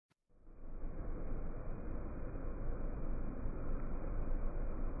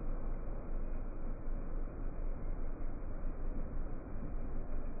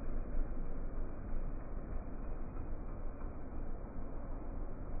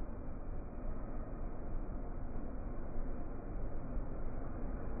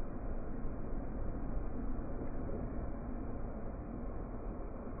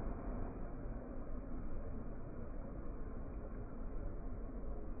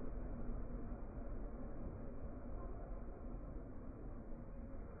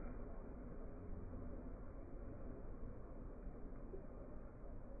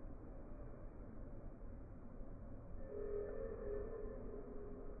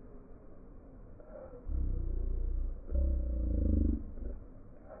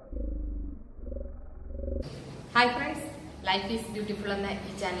Hi friends, Life is Beautiful എന്ന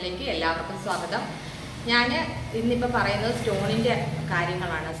ഈ ചാനലിലേക്ക് എല്ലാവർക്കും സ്വാഗതം. ഞാൻ ഇന്നിപ്പോൾ പറയുന്നത് സ്റ്റോണിന്റെ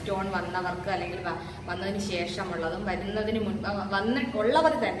കാര്യങ്ങളാണ്. സ്റ്റോൺ വന്നവർക്ക് അല്ലെങ്കിൽ വന്നതിന് ശേഷമുള്ളതും വരുന്നതിന് മുൻപ്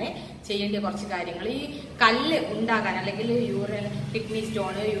ഉള്ളവർ തന്നെ ചെയ്യേണ്ട കുറച്ച് കാര്യങ്ങൾ. ഈ കല്ല് ഉണ്ടാകാൻ അല്ലെങ്കിൽ കിഡ്നി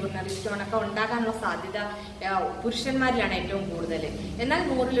സ്റ്റോൺ, യൂറിനറി സ്റ്റോൺ ഒക്കെ ഉണ്ടാകാനുള്ള സാധ്യത പുരുഷന്മാരിലാണ് ഏറ്റവും കൂടുതൽ. എന്നാൽ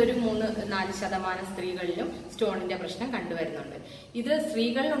 100-ൽ ഒരു 3-4% സ്ത്രീകളിലും സ്റ്റോണിന്റെ പ്രശ്നം കണ്ടുവരുന്നുണ്ട്. ഇത്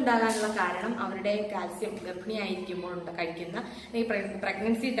സ്ത്രീകളിൽ ഉണ്ടാകാനുള്ള കാരണം അവരുടെ കാൽസ്യം ഗർഭിണിയായിരിക്കുമ്പോൾ കഴിക്കുന്ന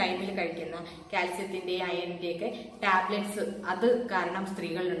പ്രഗ്നൻസി ടൈമിൽ കഴിക്കുന്ന കാൽസ്യത്തിന്റെ അയണിന്റെയൊക്കെ ടാബ്ലറ്റ്സ് അത് കാരണം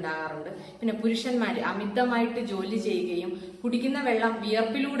സ്ത്രീകളിൽ ഉണ്ടാകാറുണ്ട്. പിന്നെ പുരുഷന്മാർ അമിതമായിട്ട് ജോലി ചെയ്യുകയും കുടിക്കുന്ന വെള്ളം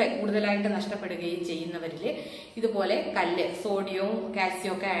വിയർപ്പിലൂടെ കൂടുതലായിട്ട് നഷ്ടപ്പെടുകയും ചെയ്യുന്നവരിൽ ഇതുപോലെ കല്ല്, സോഡിയവും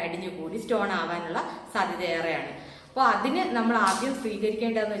കാൽസ്യവും ഒക്കെ അടിഞ്ഞുകൂടി സ്റ്റോൺ ആവാനുള്ള സാധ്യത ഏറെയാണ്. അപ്പോൾ അതിന് നമ്മൾ ആദ്യം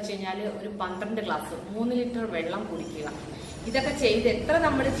സ്വീകരിക്കേണ്ടതെന്ന് വെച്ച് കഴിഞ്ഞാൽ ഒരു 12 ഗ്ലാസ് 3 ലിറ്റർ വെള്ളം കുടിക്കുക. ഇതൊക്കെ ചെയ്ത് എത്ര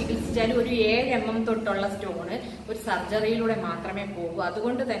നമ്മൾ ചികിത്സിച്ചാലും ഒരു 7 mm തൊട്ടുള്ള സ്റ്റോണ് ഒരു സർജറിയിലൂടെ മാത്രമേ പോകൂ.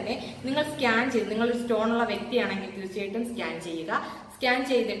 അതുകൊണ്ട് തന്നെ നിങ്ങൾ സ്കാൻ ചെയ്ത്, നിങ്ങളൊരു സ്റ്റോണുള്ള വ്യക്തിയാണെങ്കിൽ തീർച്ചയായിട്ടും സ്കാൻ ചെയ്യുക. സ്കാൻ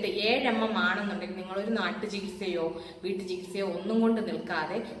ചെയ്തിട്ട് 7 mm ആണെന്നുണ്ടെങ്കിൽ നിങ്ങളൊരു നാട്ടു ചികിത്സയോ വീട്ടു ചികിത്സയോ ഒന്നും കൊണ്ട്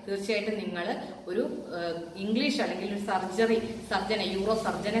നിൽക്കാതെ തീർച്ചയായിട്ടും നിങ്ങൾ ഒരു ഇംഗ്ലീഷ് അല്ലെങ്കിൽ ഒരു സർജനെ, യൂറോ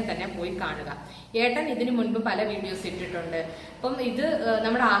സർജനെ തന്നെ പോയി കാണുക. ഏട്ടൻ ഇതിനു മുൻപ് പല വീഡിയോസ് ഇട്ടിട്ടുണ്ട്. അപ്പം ഇത്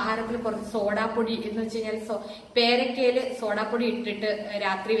നമ്മുടെ ആഹാരത്തിൽ കുറച്ച് സോഡാപ്പൊടി എന്ന് വെച്ച് കഴിഞ്ഞാൽ പേരക്കയില് സോഡാപ്പൊടി ഇട്ടിട്ട്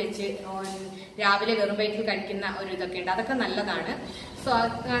രാത്രി വെച്ച് രാവിലെ വെറും വയറ്റിൽ കഴിക്കുന്ന ഒരു ഇതൊക്കെ ഉണ്ട്. അതൊക്കെ നല്ലതാണ്.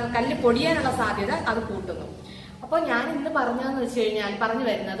 കല്ല് പൊടിയാനുള്ള സാധ്യത അത് കൂട്ടുന്നു. അപ്പോൾ ഞാൻ ഇന്ന് പറഞ്ഞതെന്ന് വെച്ച് കഴിഞ്ഞാൽ പറഞ്ഞു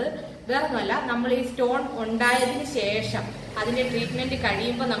വരുന്നത് വേറൊന്നുമല്ല, നമ്മൾ ഈ സ്റ്റോൺ ഉണ്ടായതിനു ശേഷം അതിന്റെ ട്രീറ്റ്മെന്റ്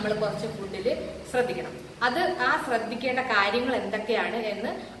കഴിയുമ്പോൾ നമ്മൾ കുറച്ച് ഫുഡിൽ ശ്രദ്ധിക്കണം. അത് ശ്രദ്ധിക്കേണ്ട കാര്യങ്ങൾ എന്തൊക്കെയാണ്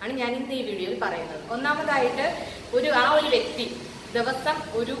എന്ന് ആണ് ഞാൻ ഇന്ന് ഈ വീഡിയോയിൽ പറയുന്നത്. ഒന്നാമതായിട്ട് ആ ഒരു വ്യക്തി ദിവസം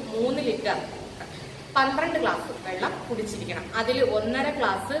ഒരു 3 ലിറ്റർ 12 ഗ്ലാസ് വെള്ളം കുടിച്ചിരിക്കണം. അതിൽ 1.5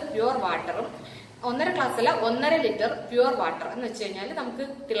 ഗ്ലാസ് പ്യുവർ വാട്ടറും 1.5 ഗ്ലാസ് അല്ല 1.5 ലിറ്റർ പ്യുവർ വാട്ടർ എന്ന് വെച്ച് കഴിഞ്ഞാൽ നമുക്ക്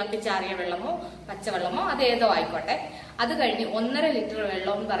തിളപ്പിച്ചാറിയ വെള്ളമോ പച്ചവെള്ളമോ അത് ഏതോ ആയിക്കോട്ടെ. അത് കഴിഞ്ഞ് 1.5 ലിറ്റർ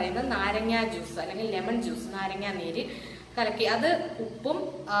വെള്ളം എന്ന് പറയുന്നത് നാരങ്ങ ജ്യൂസ് അല്ലെങ്കിൽ ലെമൺ ജ്യൂസ്, നാരങ്ങ നീര് കലക്കി അത് ഉപ്പും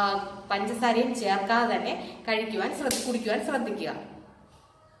പഞ്ചസാരയും ചേർക്കാതെ തന്നെ കുടിക്കുവാൻ ശ്രദ്ധിക്കുക.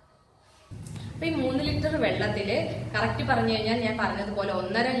 അപ്പൊ ഈ 3 ലിറ്റർ വെള്ളത്തില് കറക്റ്റ് പറഞ്ഞു കഴിഞ്ഞാൽ ഞാൻ പറഞ്ഞതുപോലെ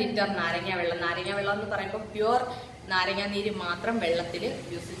 1.5 ലിറ്റർ നാരങ്ങ വെള്ളം എന്ന് പറയുമ്പോൾ പ്യുവർ നാരങ്ങ നീര് മാത്രം വെള്ളത്തിൽ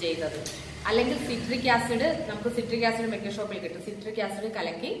യൂസ് ചെയ്തത്, അല്ലെങ്കിൽ സിട്രിക് ആസിഡ്, നമുക്ക് സിട്രിക് ആസിഡ് മെഡിക്കൽ ഷോപ്പിൽ കിട്ടും. സിട്രിക് ആസിഡ്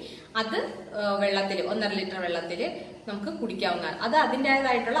കലക്കി അത് വെള്ളത്തിൽ 1.5 ലിറ്റർ വെള്ളത്തിൽ നമുക്ക് കുടിക്കാവുന്നതാണ്. അത്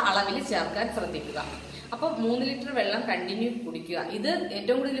അതിൻ്റെതായിട്ടുള്ള അളവിൽ ചേർക്കാൻ ശ്രദ്ധിക്കുക. അപ്പൊ 3 ലിറ്റർ വെള്ളം കണ്ടിന്യൂ കുടിക്കുക. ഇത്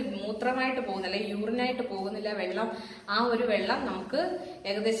ഏറ്റവും കൂടുതൽ മൂത്രമായിട്ട് പോകുന്നില്ല, യൂറിനായിട്ട് പോകുന്നില്ല വെള്ളം. ആ ഒരു വെള്ളം നമുക്ക്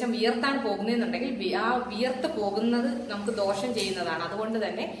ഏകദേശം വിയർത്താണ് പോകുന്നതെന്നുണ്ടെങ്കിൽ ആ വിയർത്ത് പോകുന്നത് നമുക്ക് ദോഷം ചെയ്യുന്നതാണ്. അതുകൊണ്ട്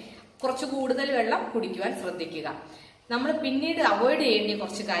തന്നെ കുറച്ച് കൂടുതൽ വെള്ളം കുടിക്കുവാൻ ശ്രദ്ധിക്കുക. നമ്മൾ പിന്നീട് അവോയ്ഡ് ചെയ്യേണ്ട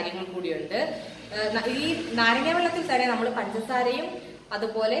കുറച്ച് കാര്യങ്ങൾ കൂടിയുണ്ട്. ഈ നാരങ്ങ വെള്ളത്തിൽ തന്നെ നമ്മൾ പഞ്ചസാരയും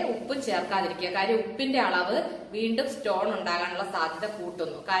അതുപോലെ ഉപ്പും ചേർക്കാതിരിക്കുക. കാര്യം ഉപ്പിന്റെ അളവ് വീണ്ടും സ്റ്റോൺ ഉണ്ടാകാനുള്ള സാധ്യത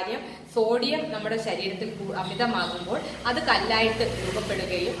കൂട്ടുന്നു. കാര്യം സോഡിയം നമ്മുടെ ശരീരത്തിൽ അമിതമാകുമ്പോൾ അത് കല്ലായിട്ട്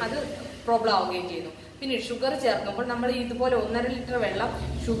രൂപപ്പെടുകയും അത് പ്രോബ്ലം ആവുകയും ചെയ്യുന്നു. പിന്നെ ഷുഗർ ചേർക്കുമ്പോൾ നമ്മൾ ഇതുപോലെ 1.5 ലിറ്റർ വെള്ളം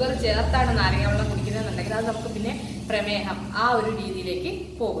ഷുഗർ ചേർത്താണ് നാരങ്ങ വെള്ളം കുടിക്കുന്നതെന്നുണ്ടെങ്കിൽ അത് നമുക്ക് പിന്നെ പ്രമേഹം ആ ഒരു രീതിയിലേക്ക്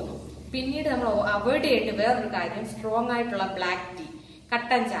പോകുന്നു. പിന്നീട് നമ്മൾ അവോയ്ഡ് ചെയ്യേണ്ട വേറൊരു കാര്യം സ്ട്രോങ് ആയിട്ടുള്ള ബ്ലാക്ക് ടീ,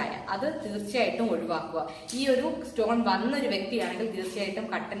 കട്ടൻ ചായ, അത് തീർച്ചയായിട്ടും ഒഴിവാക്കുക. ഈ ഒരു സ്റ്റോൺ വന്നൊരു വ്യക്തിയാണെങ്കിൽ തീർച്ചയായിട്ടും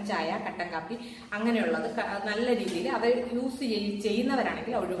കട്ടൻ ചായ, കട്ടൻ കാപ്പി അങ്ങനെയുള്ളത് നല്ല രീതിയിൽ അവർ യൂസ്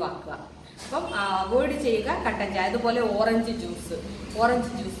ചെയ്യുന്നവരാണെങ്കിൽ ഒഴിവാക്കുക. അപ്പം അവോയ്ഡ് ചെയ്യുക കട്ടൻ ചായ. അതുപോലെ ഓറഞ്ച്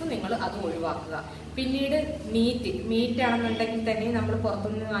ജ്യൂസ് നിങ്ങൾ അത് ഒഴിവാക്കുക. പിന്നീട് മീറ്റ് ആണെന്നുണ്ടെങ്കിൽ തന്നെ നമ്മൾ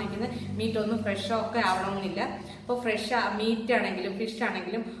പുറത്തുനിന്ന് വാങ്ങിക്കുന്ന മീറ്റ് ഒന്നും ഫ്രഷോ ഒക്കെ ആവണമെന്നില്ല. അപ്പോൾ ഫ്രഷ് മീറ്റ് ആണെങ്കിലും ഫിഷ്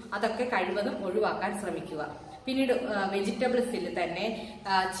ആണെങ്കിലും അതൊക്കെ കഴിവതും ഒഴിവാക്കാൻ ശ്രമിക്കുക. പിന്നീട് വെജിറ്റബിൾസിൽ തന്നെ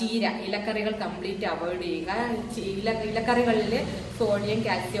ചീര, ഇലക്കറികൾ കംപ്ലീറ്റ് അവോയ്ഡ് ചെയ്യുക. ഇലക്കറികളിൽ സോഡിയം,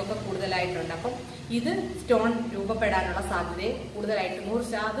 കാൽസ്യം ഒക്കെ കൂടുതലായിട്ടുണ്ട്. അപ്പം ഇത് സ്റ്റോൺ രൂപപ്പെടാനുള്ള സാധ്യതയെ കൂടുതലായിട്ട്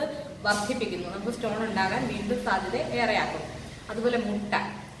 100% അത് വർദ്ധിപ്പിക്കുന്നു. നമുക്ക് സ്റ്റോൺ ഉണ്ടാകാൻ വീണ്ടും സാധ്യത ഏറെയാക്കും. അതുപോലെ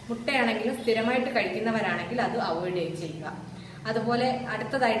മുട്ടയാണെങ്കിലും സ്ഥിരമായിട്ട് കഴിക്കുന്നവരാണെങ്കിൽ അത് അവോയ്ഡ് ചെയ്യുക. അതുപോലെ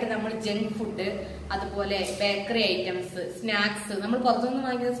അടുത്തതായിട്ട് നമ്മൾ ജങ്ക് ഫുഡ്, അതുപോലെ ബേക്കറി ഐറ്റംസ്, സ്നാക്സ്, നമ്മൾ പുറത്തുനിന്ന്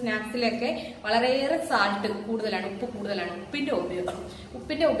വാങ്ങിക്കുന്ന സ്നാക്സിലൊക്കെ വളരെയേറെ സാൾട്ട് കൂടുതലാണ്, ഉപ്പ് കൂടുതലാണ്.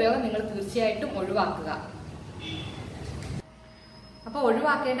 ഉപ്പിന്റെ ഉപയോഗം നിങ്ങൾ തീർച്ചയായിട്ടും ഒഴിവാക്കുക. അപ്പൊ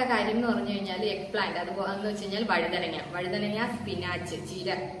ഒഴിവാക്കേണ്ട കാര്യം എന്ന് പറഞ്ഞു കഴിഞ്ഞാൽ എഗ് പ്ലാന്റ്, അതുപോലെ എന്ന് വെച്ച് കഴിഞ്ഞാൽ വഴുതനങ്ങ, സ്പിനാച്ച്, ചീര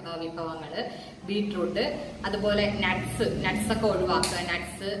വിഭവങ്ങള്, ബീട്രൂട്ട്, അതുപോലെ നട്ട്സ് ഒക്കെ ഒഴിവാക്കുക.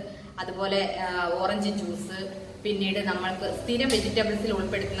 നട്ട്സ്, അതുപോലെ ഓറഞ്ച് ജ്യൂസ്, പിന്നീട് നമ്മൾക്ക് സ്ഥിരം വെജിറ്റബിൾസിൽ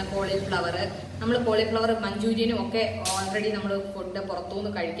ഉൾപ്പെടുത്തുന്ന കോളിഫ്ലവർ. നമ്മൾ കോളിഫ്ലവർ മഞ്ചൂരിയനും ഒക്കെ ഓൾറെഡി നമ്മൾ ഫുഡ്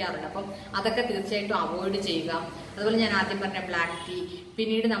പുറത്തുനിന്ന് കഴിക്കാറുണ്ട്. അപ്പം അതൊക്കെ തീർച്ചയായിട്ടും അവോയ്ഡ് ചെയ്യുക. അതുപോലെ ഞാൻ ആദ്യം പറഞ്ഞ ബ്ലാക്ക് ടീ.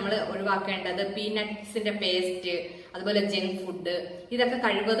 പിന്നീട് നമ്മൾ ഒഴിവാക്കേണ്ടത് പീനട്ട്സിന്റെ പേസ്റ്റ്, അതുപോലെ ജങ്ക് ഫുഡ്, ഇതൊക്കെ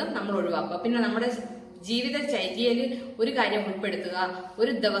കഴിവതും നമ്മൾ ഒഴിവാക്കുക. പിന്നെ നമ്മുടെ ജീവിതചര്യയിൽ ഒരു കാര്യം ഉൾപ്പെടുത്തുക.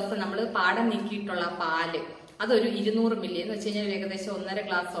 ഒരു ദിവസം നമ്മൾ പാടം നീക്കിയിട്ടുള്ള പാല്, അതൊരു 200 മില്ലി എന്ന് വെച്ച് കഴിഞ്ഞാൽ ഏകദേശം 1.5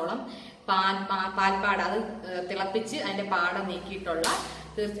 ഗ്ലാസോളം പാൽപ്പാട, അത് തിളപ്പിച്ച് അതിന്റെ പാടം നീക്കിയിട്ടുള്ള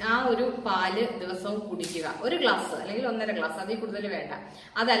ആ ഒരു പാല് ദിവസവും കുടിക്കുക. 1 ഗ്ലാസ് അല്ലെങ്കിൽ 1.5 ഗ്ലാസ്, അതിൽ കൂടുതൽ വേണ്ട.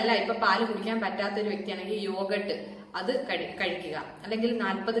 അതല്ല ഇപ്പൊ പാല് കുടിക്കാൻ പറ്റാത്ത ഒരു വ്യക്തിയാണെങ്കിൽ യോഗട്ട് അത് കഴിക്കുക. അല്ലെങ്കിൽ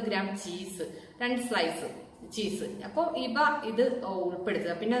 40 ഗ്രാം ചീസ്, 2 സ്ലൈസ് ചീസ്. അപ്പോൾ ഇത്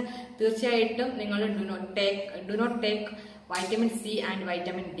ഉൾപ്പെടുത്തുക. പിന്നെ തീർച്ചയായിട്ടും നിങ്ങൾ do not take vitamin C and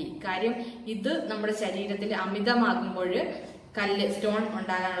vitamin D. കാര്യം ഇത് നമ്മുടെ ശരീരത്തിൽ അമിതമാകുമ്പോൾ സ്റ്റോൺ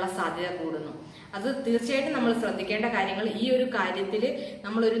ഉണ്ടാകാനുള്ള സാധ്യത കൂടുന്നു. അത് തീർച്ചയായിട്ടും നമ്മൾ ശ്രദ്ധിക്കേണ്ട കാര്യങ്ങൾ. ഈ ഒരു കാര്യത്തിൽ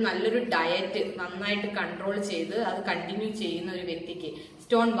നമ്മളൊരു നല്ലൊരു ഡയറ്റ് നന്നായിട്ട് കൺട്രോൾ ചെയ്ത് അത് കണ്ടിന്യൂ ചെയ്യുന്ന ഒരു വ്യക്തിക്ക്,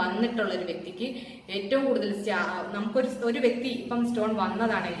 സ്റ്റോൺ വന്നിട്ടുള്ള ഒരു വ്യക്തിക്ക് ഏറ്റവും കൂടുതൽ നമുക്കൊരു വ്യക്തി ഇപ്പം സ്റ്റോൺ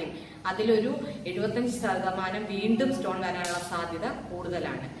വന്നതാണെങ്കിൽ അതിലൊരു 75% വീണ്ടും സ്റ്റോൺ വരാനുള്ള സാധ്യത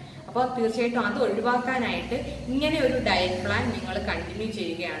കൂടുതലാണ്. അപ്പോൾ തീർച്ചയായിട്ടും അത് ഒഴിവാക്കാനായിട്ട് ഇങ്ങനെ ഒരു ഡയറ്റ് പ്ലാൻ നിങ്ങൾ കണ്ടിന്യൂ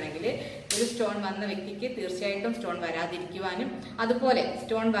ചെയ്യുകയാണെങ്കിൽ ഒരു സ്റ്റോൺ വന്ന വ്യക്തിക്ക് തീർച്ചയായിട്ടും സ്റ്റോൺ വരാതിരിക്കുവാനും, അതുപോലെ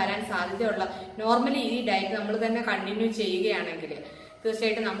സ്റ്റോൺ വരാൻ സാധ്യതയുള്ള നോർമലി ഈ ഡയറ്റ് നമ്മൾ തന്നെ കണ്ടിന്യൂ ചെയ്യുകയാണെങ്കിൽ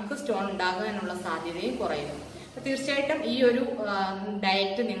തീർച്ചയായിട്ടും നമുക്ക് സ്റ്റോൺ ഉണ്ടാകാനുള്ള സാധ്യതയും കുറയുന്നു. തീർച്ചയായിട്ടും ഈ ഒരു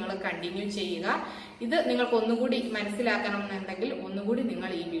ഡയറ്റ് നിങ്ങൾ കണ്ടിന്യൂ ചെയ്യുക. ഇത് നിങ്ങൾക്ക് ഒന്നുകൂടി മനസ്സിലാക്കണമെന്നുണ്ടെങ്കിൽ ഒന്നുകൂടി നിങ്ങൾ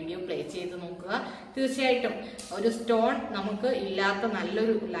ഈ വീഡിയോ പ്ലേ ചെയ്ത് നോക്കുക. തീർച്ചയായിട്ടും ഒരു സ്റ്റോൺ നമുക്ക് ഇല്ലാത്ത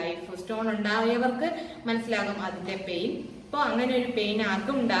നല്ലൊരു ലൈഫ്, സ്റ്റോൺ ഉണ്ടായവർക്ക് മനസ്സിലാകും അതിന്റെ പെയിൻ. അപ്പോൾ അങ്ങനെ ഒരു പെയിൻ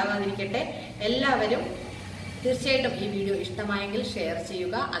ആർക്കും ഉണ്ടാകാതിരിക്കട്ടെ. എല്ലാവരും തീർച്ചയായിട്ടും ഈ വീഡിയോ ഇഷ്ടമായെങ്കിൽ ഷെയർ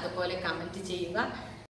ചെയ്യുക, അതുപോലെ കമന്റ് ചെയ്യുക.